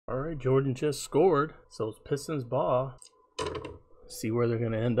Alright, Jordan just scored, so it's Pistons ball. See where they're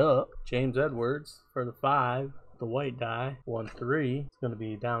going to end up. James Edwards for the 5, the white die, 1-3. It's going to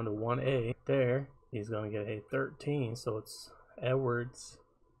be down to 1A there. He's going to get a 13, so it's Edwards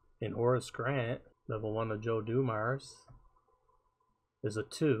and Horace Grant. Level 1 of Joe Dumars is a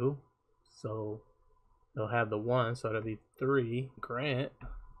 2, so they'll have the 1, so that'll be 3. Grant,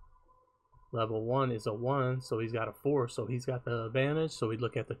 level 1 is a 1, so he's got a 4, so he's got the advantage. So we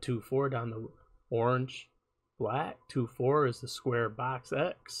look at the 2-4 down the orange. Black 2-4 is the square box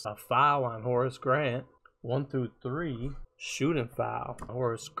X. A foul on Horace Grant. 1-3 shooting foul on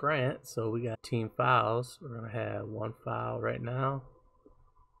Horace Grant. So we got team fouls. We're gonna have 1 foul right now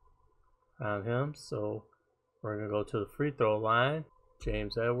on him. So we're gonna go to the free throw line.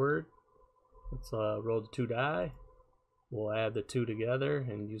 James Edward. Let's roll the 2 die. We'll add the 2 together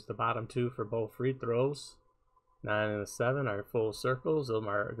and use the bottom 2 for both free throws. 9 and a 7 are full circles. Those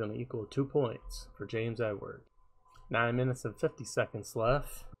are going to equal 2 points for James Edward. 9 minutes and 50 seconds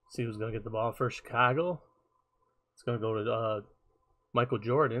left. See who's going to get the ball for Chicago. It's going to go to Michael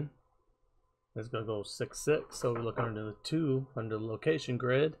Jordan. It's going to go 6-6. So we look under the 2, under the location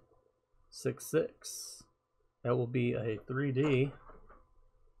grid. 6-6. That will be a 3D.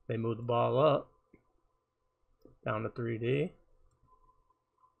 They move the ball up. Down to 3D.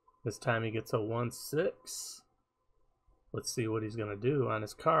 This time he gets a 1-6. Let's see what he's going to do on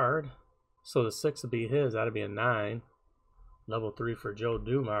his card. So the 6 will be his. That'll be a 9. Level 3 for Joe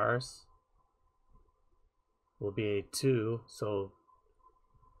Dumars will be a 2. So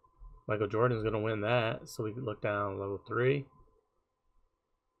Michael Jordan's going to win that. So we can look down level 3.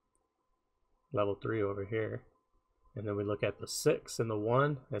 Level 3 over here. And then we look at the 6 and the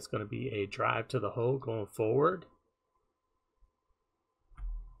 1. That's going to be a drive to the hole going forward.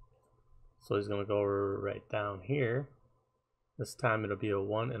 So he's going to go right down here. This time it'll be a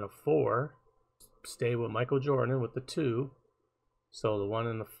 1 and a 4. Stay with Michael Jordan with the 2. So the 1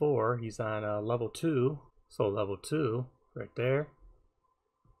 and the 4, he's on level 2. So level 2 right there.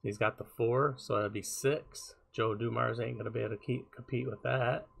 He's got the 4, so that'll be 6. Joe Dumars ain't going to be able to compete with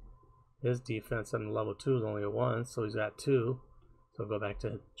that. His defense on level 2 is only a 1, so he's got 2. So we'll go back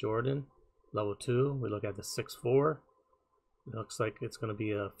to Jordan. Level 2, we look at the 6-4. It looks like it's going to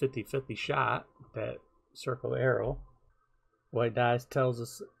be a 50-50 shot with that circle arrow. White dice tells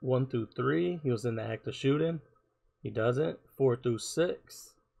us 1-3. He was in the act of shooting. He doesn't. 4-6.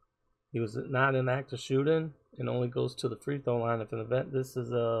 He was not in the act of shooting and only goes to the free throw line if an event. This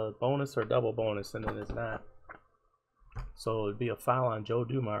is a bonus or double bonus, and it is not. So it'd be a foul on Joe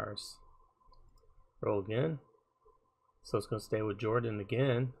Dumars. Roll again. So it's going to stay with Jordan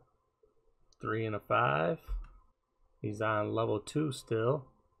again. 3 and a 5. He's on level 2 still.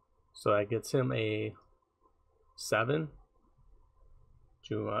 So that gets him a 7.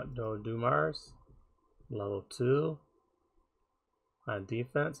 Joe Dumars. Level 2. On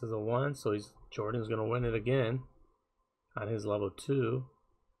defense is a 1. So Jordan's going to win it again on his level 2.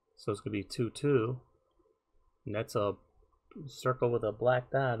 So it's going to be 2-2. And that's a circle with a black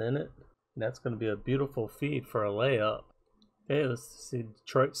dot in it. That's going to be a beautiful feed for a layup. Okay, let's see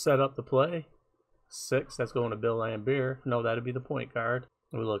Detroit set up the play. 6, that's going to Bill Laimbeer. No, that'll be the point guard.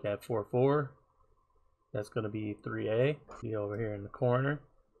 We look at 4-4. That's going to be 3A. Be over here in the corner.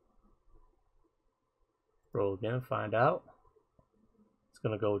 Roll again, find out. It's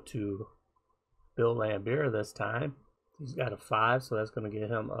going to go to Bill Laimbeer this time. He's got a 5, so that's going to get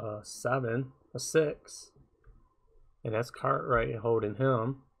him a 7, a 6. And that's Cartwright holding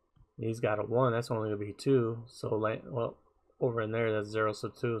him. He's got a 1. That's only going to be 2. So, well, over in there, that's 0, so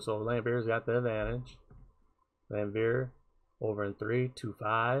 2. So Laimbeer's got the advantage. Laimbeer over in 3,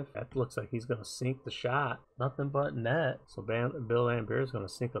 2-5. That looks like he's going to sink the shot. Nothing but net. So Bill Laimbeer is going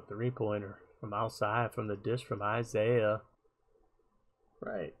to sink a 3-pointer from outside, from the dish from Isaiah.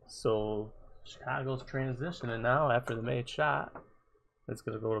 Right. So Chicago's transitioning now after the made shot. It's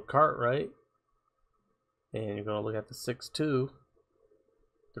going to go to Cartwright. And you're going to look at the 6-2.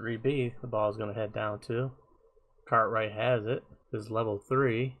 3B, the ball is going to head down to. Cartwright has it. This is level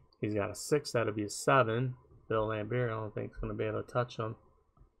 3. He's got a 6. That'll be a 7. Bill Laimbeer, I don't think, is going to be able to touch him.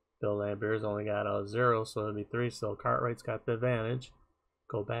 Bill Laimbeer's only got a 0, so it'll be 3. So Cartwright's got the advantage.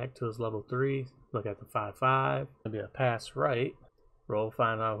 Go back to his level 3. Look at the 5-5. It'll be a pass right. Roll,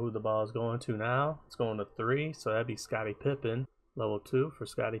 find out who the ball is going to now. It's going to 3, so that'd be Scottie Pippen. Level 2 for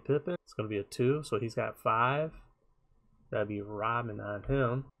Scottie Pippen. It's going to be a 2, so he's got 5. That'd be Rodman on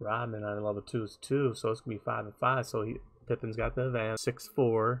him. Rodman on level 2 is 2, so it's going to be 5 and 5. So Pippen's got the advantage.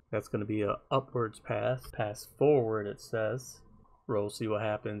 6-4. That's going to be a upwards pass. Pass forward, it says. Roll, see what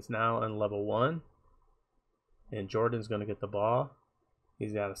happens now on level 1. And Jordan's going to get the ball.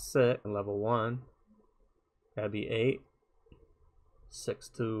 He's got a 6 and level 1. That'd be 8. 6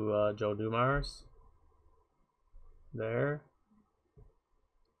 to Joe Dumars. There.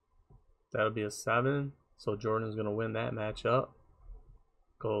 That'll be a 7. So Jordan's going to win that matchup.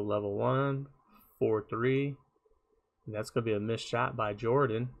 Go level 1. 4-3. And that's going to be a missed shot by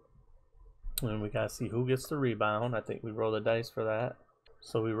Jordan. And we got to see who gets the rebound. I think we roll the dice for that.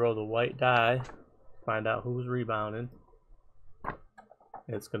 So we roll the white die. Find out who's rebounding.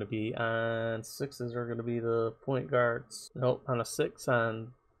 It's going to be on 6s are going to be the point guards. Nope, on a 6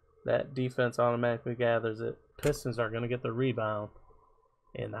 on that defense automatically gathers it. Pistons are going to get the rebound.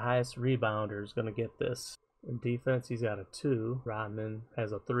 And the highest rebounder is going to get this. In defense, he's got a 2. Rodman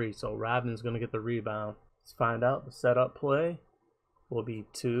has a 3. So Rodman's going to get the rebound. Let's find out. The setup play will be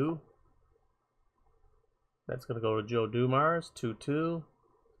 2. That's going to go to Joe Dumars. 2-2. Going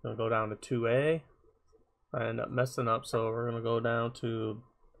to go down to 2A. I end up messing up, so we're going to go down to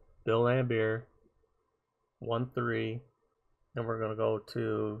Bill Laimbeer. 1-3. And we're going to go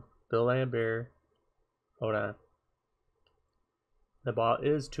to Bill Laimbeer. Hold on. The ball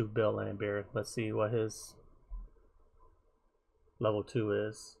is to Bill Laimbeer. Let's see what his level 2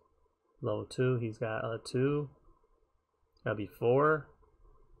 is. Level 2, he's got a 2. That'll be 4.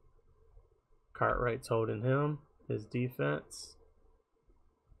 Cartwright's holding him. His defense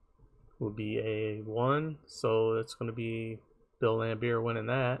will be a 1. So it's going to be Bill Laimbeer winning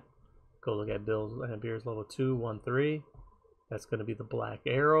that. Go look at Bill Laimbeer's level 2, 1-3. That's going to be the black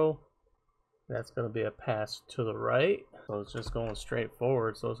arrow. That's going to be a pass to the right. So it's just going straight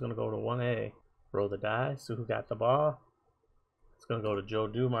forward. So it's going to go to 1A. Roll the die. See who got the ball. It's going to go to Joe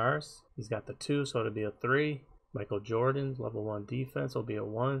Dumars. He's got the 2, so it'll be a 3. Michael Jordan's level 1 defense will be a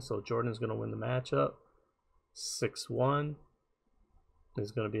 1. So Jordan's going to win the matchup. 6-1.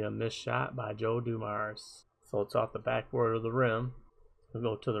 There's going to be a missed shot by Joe Dumars. So it's off the backboard of the rim. We'll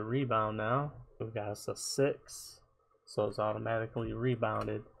go to the rebound now. We've got us a 6. So it's automatically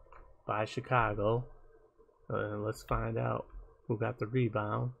rebounded by Chicago. Let's find out who got the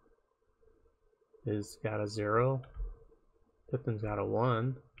rebound. Is got a 0. Pippen's got a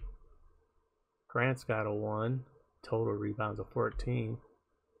 1. Grant's got a 1. Total rebounds of 14.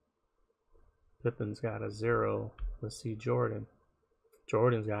 Pippen's got a 0. Let's see Jordan.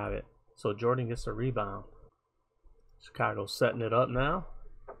 Jordan's got it. So Jordan gets a rebound. Chicago's setting it up now.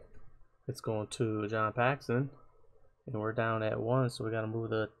 It's going to John Paxson. And we're down at 1, so we got to move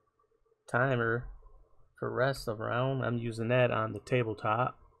the timer for rest of round. I'm using that on the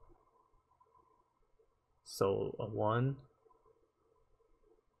tabletop. So a 1,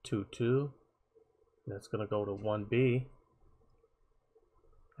 2-2. That's going to go to 1B.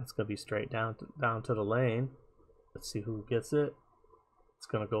 That's going to be straight down to the lane. Let's see who gets it. It's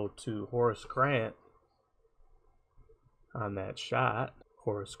going to go to Horace Grant on that shot.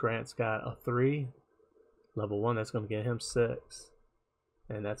 Horace Grant's got a 3. Level 1, that's going to get him 6.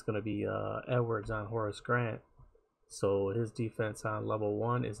 And that's going to be Edwards on Horace Grant. So his defense on level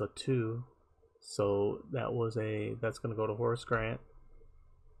 1 is a 2. So that's going to go to Horace Grant.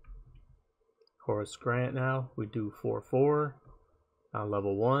 Horace Grant now, we do 4-4 on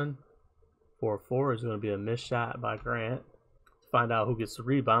level 1. 4-4 is going to be a missed shot by Grant. To find out who gets the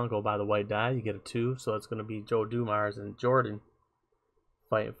rebound, go by the white die. You get a 2, so it's going to be Joe Dumars and Jordan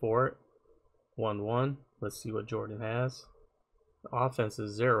fighting for it. 1-1. Let's see what Jordan has. The offense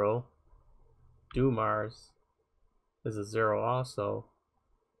is 0. Dumars is a 0 also.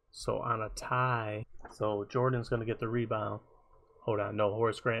 So on a tie, so Jordan's going to get the rebound. Hold on, no,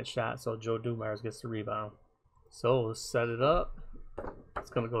 Horace Grant shot, so Joe Dumars gets the rebound. So let's set it up. It's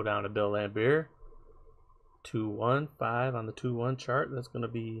going to go down to Bill Laimbeer. 2-1, 5 on the 2-1 chart. That's going to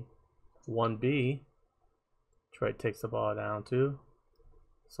be 1B. Detroit takes the ball down too.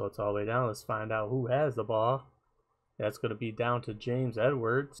 So it's all the way down. Let's find out who has the ball. That's going to be down to James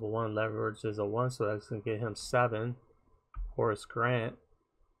Edwards. The 1 Edwards is a 1, so that's going to get him 7. Horace Grant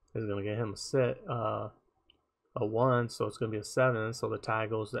is going to get him a 1, so it's going to be a 7. So the tie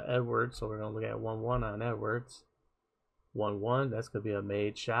goes to Edwards. So we're going to look at 1-1 on Edwards. 1-1. That's going to be a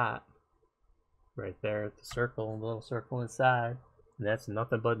made shot right there at the circle, a little circle inside. And that's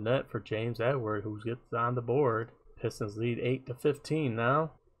nothing but net for James Edwards, who gets on the board. Pistons lead 8-15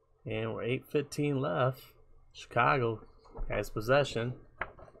 now. And we're 8:15 left. Chicago has possession.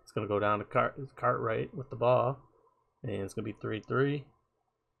 It's going to go down to Cartwright with the ball. And it's going to be 3-3.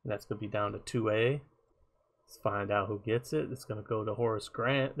 And that's going to be down to 2A. Let's find out who gets it. It's going to go to Horace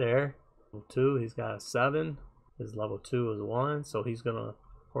Grant there. Level 2, he's got a 7. His level 2 is 1. So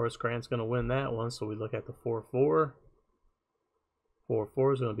Horace Grant's going to win that one. So we look at the 4-4.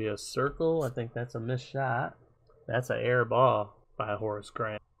 4-4 is going to be a circle. I think that's a missed shot. That's an air ball. by Horace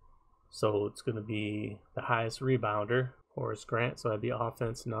Grant. So it's going to be the highest rebounder, Horace Grant. So that'd be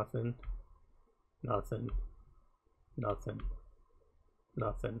offense, nothing, nothing, nothing,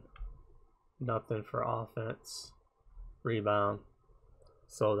 nothing, nothing for offense. Rebound.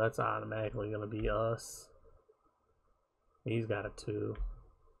 So that's automatically going to be us. He's got a 2.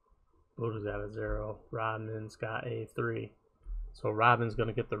 Buddha's got a 0. Rodman's got a 3. So Rodman's going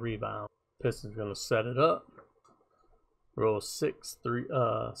to get the rebound. Pistons going to set it up. Roll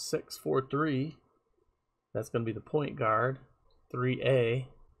 6-4-3. That's going to be the point guard. 3A.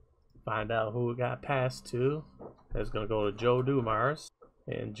 Find out who it got passed to. That's going to go to Joe Dumars.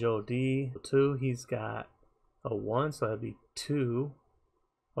 And Joe D, 2. He's got a 1, so that'd be 2.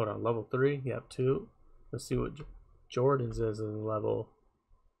 Hold on, level 3. Yep, 2. Let's see what Jordan's is in level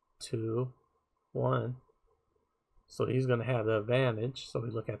 2, 1. So he's going to have the advantage. So we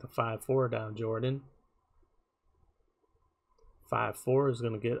look at the 5-4 down Jordan. 5-4 is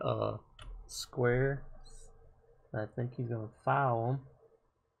going to get a square. I think he's going to foul him.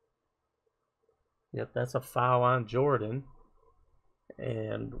 Yep, that's a foul on Jordan.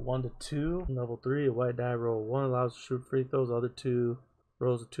 And 1-2, level 3, a white die roll 1 allows to shoot free throws. Other 2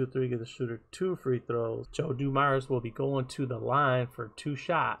 rolls a 2-3, give the shooter 2 free throws. Joe Dumars will be going to the line for 2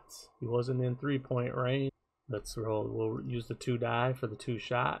 shots. He wasn't in 3-point range. Let's roll. We'll use the 2 die for the 2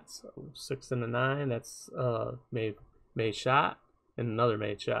 shots. 6 and a 9. That's made shot and another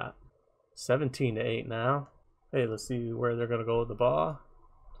made shot. 17-8 now. Hey, let's see where they're gonna go with the ball.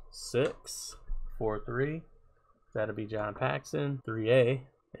 6-4-3. That'll be John Paxson. 3A.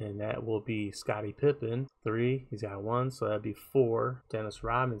 And that will be Scottie Pippen. 3. He's got 1, so that'd be 4. Dennis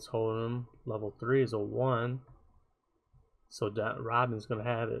Rodman's holding him. Level 3 is a 1. So Rodman's going to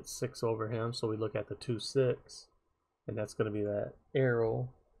have it 6 over him. So we look at the 2-6. And that's going to be that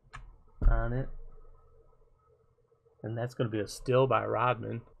arrow on it. And that's going to be a steal by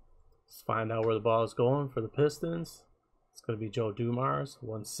Rodman. Let's find out where the ball is going for the Pistons. It's going to be Joe Dumars.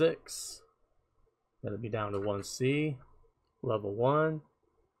 1-6. That'll be down to 1C. Level 1.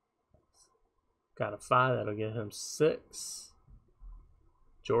 Got a 5. That'll get him 6.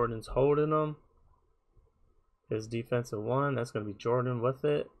 Jordan's holding him. His defensive 1. That's going to be Jordan with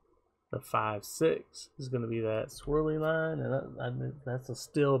it. The 5-6 is going to be that swirly line. And that's a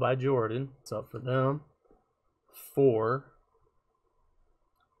steal by Jordan. It's up for them. 4.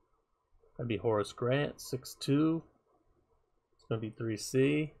 That'd be Horace Grant. 6-2. It's going to be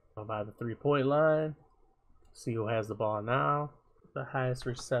 3C. By the 3-point line. See who has the ball now. The highest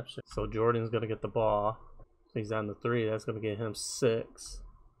reception. So Jordan's going to get the ball. He's on the 3. That's going to get him 6.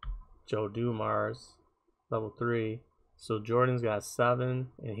 Joe Dumars, level 3. So Jordan's got 7,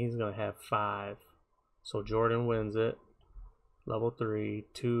 and he's going to have 5. So Jordan wins it. Level 3.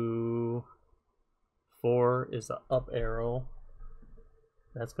 2, 4 is the up arrow.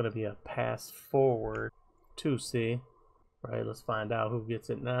 That's going to be a pass forward. 2C. Right, let's find out who gets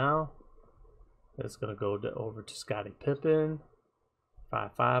it now. It's going to go over to Scottie Pippen.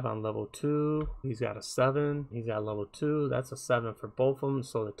 5-5 on level 2. He's got a 7. He's got level 2. That's a 7 for both of them.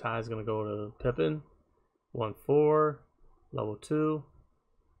 So the tie is going to go to Pippen. 1-4. Level 2.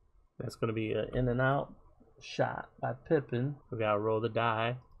 That's going to be an in and out shot by Pippen. We got to roll the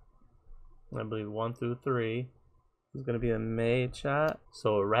die. I believe 1 through 3. It's going to be a made shot.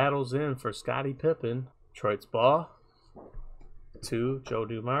 So it rattles in for Scottie Pippen. Detroit's ball. 2, Joe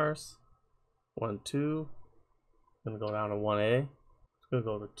Dumars. 1-2. Gonna go down to 1A. It's gonna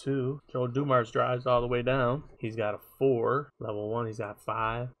go to 2. Joe Dumars drives all the way down. He's got a 4. Level 1, he's got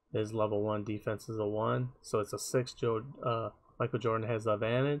 5. His level 1 defense is a 1. So it's a 6. Michael Jordan has the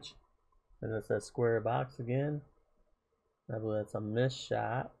advantage. And it's that square box again. I believe that's a missed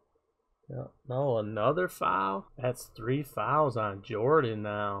shot. No, another foul? That's 3 fouls on Jordan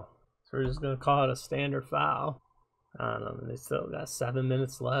now. So we're just gonna call it a standard foul. I don't know, they still got 7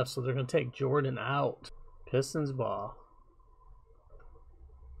 minutes left, so they're going to take Jordan out. Pistons ball.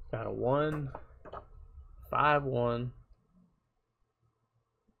 Got a 1, 5-1.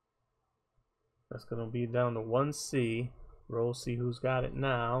 That's going to be down to 1C. Roll, see who's got it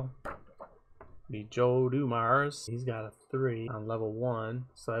now. Be Joe Dumars. He's got a 3 on level 1,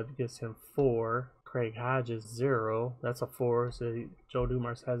 so that gets him 4. Craig Hodges, 0. That's a 4, so Joe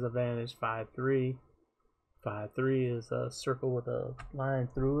Dumars has advantage. 5-3. 5-3 is a circle with a line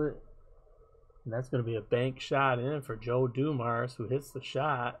through it. And that's going to be a bank shot in for Joe Dumars, who hits the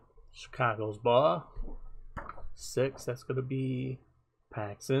shot. Chicago's ball. 6, that's going to be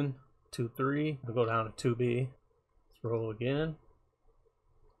Paxson. 2-3. We'll go down to 2B. Let's roll again.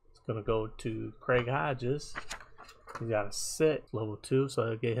 It's going to go to Craig Hodges. He's got a 6, level 2, so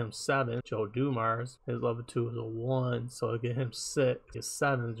it'll get him 7. Joe Dumars, his level 2 is a 1, so it'll get him 6. Get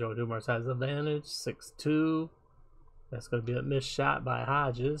 7. Joe Dumars has advantage. 6-2. That's going to be a missed shot by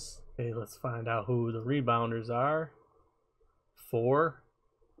Hodges. Okay, let's find out who the rebounders are. 4.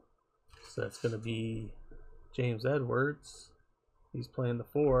 So that's going to be James Edwards. He's playing the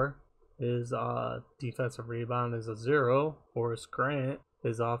 4. His defensive rebound is a 0. Horace Grant.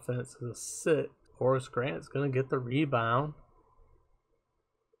 His offense is a 6. Horace Grant's going to get the rebound.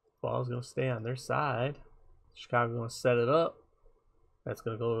 Ball's going to stay on their side. Chicago's going to set it up. That's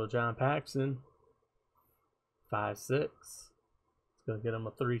going to go to John Paxson. 5-6. It's going to get him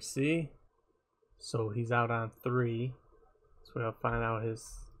a 3C. So he's out on 3. So we'll find out his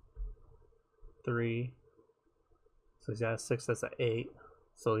 3. So he's got a 6, that's an 8.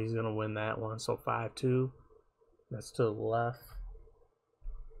 So he's going to win that one. So 5-2. That's to the left.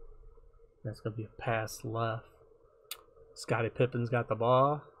 That's going to be a pass left. Scottie Pippen's got the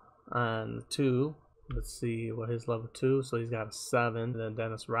ball on the 2. Let's see what his level 2. So he's got a 7. And then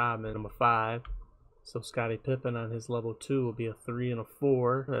Dennis Rodman, number 5. So Scottie Pippen on his level 2 will be a 3 and a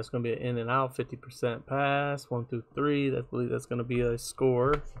 4. That's going to be an in and out, 50% pass, 1 through 3. I believe that's going to be a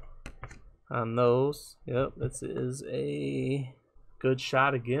score on those. Yep, this is a good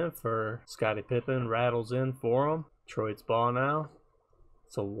shot again for Scottie Pippen. Rattles in for him. Detroit's ball now.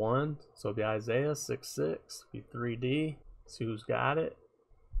 So 1. So it'll be Isaiah, 6-6. Be 3D. See who's got it.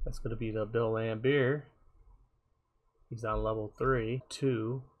 That's going to be the Bill Laimbeer. He's on level 3.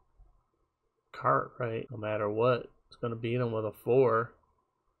 2. Cartwright, no matter what, it's going to beat him with a 4.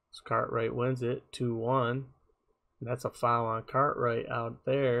 So Cartwright wins it, 2-1. And that's a foul on Cartwright out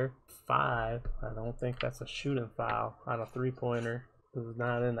there. 5. I don't think that's a shooting foul on a 3-pointer. This is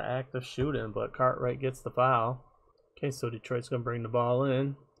not in the act of shooting, but Cartwright gets the foul. Okay, so Detroit's going to bring the ball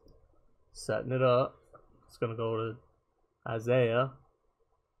in. Setting it up. It's going to go to Isaiah.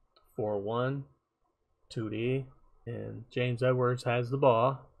 4-1. 2D. And James Edwards has the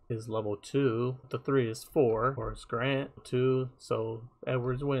ball. His level 2. The 3 is 4. Horace Grant, 2. So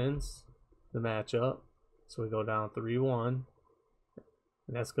Edwards wins the matchup. So we go down 3-1. And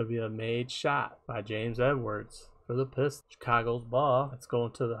that's going to be a made shot by James Edwards for the Pistons. Chicago's ball. That's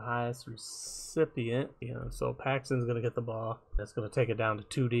going to the highest recipient. So Paxson's going to get the ball. That's going to take it down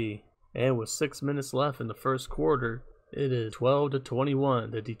to 2D. And with 6 minutes left in the first quarter, it is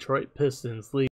 12-21. The Detroit Pistons lead.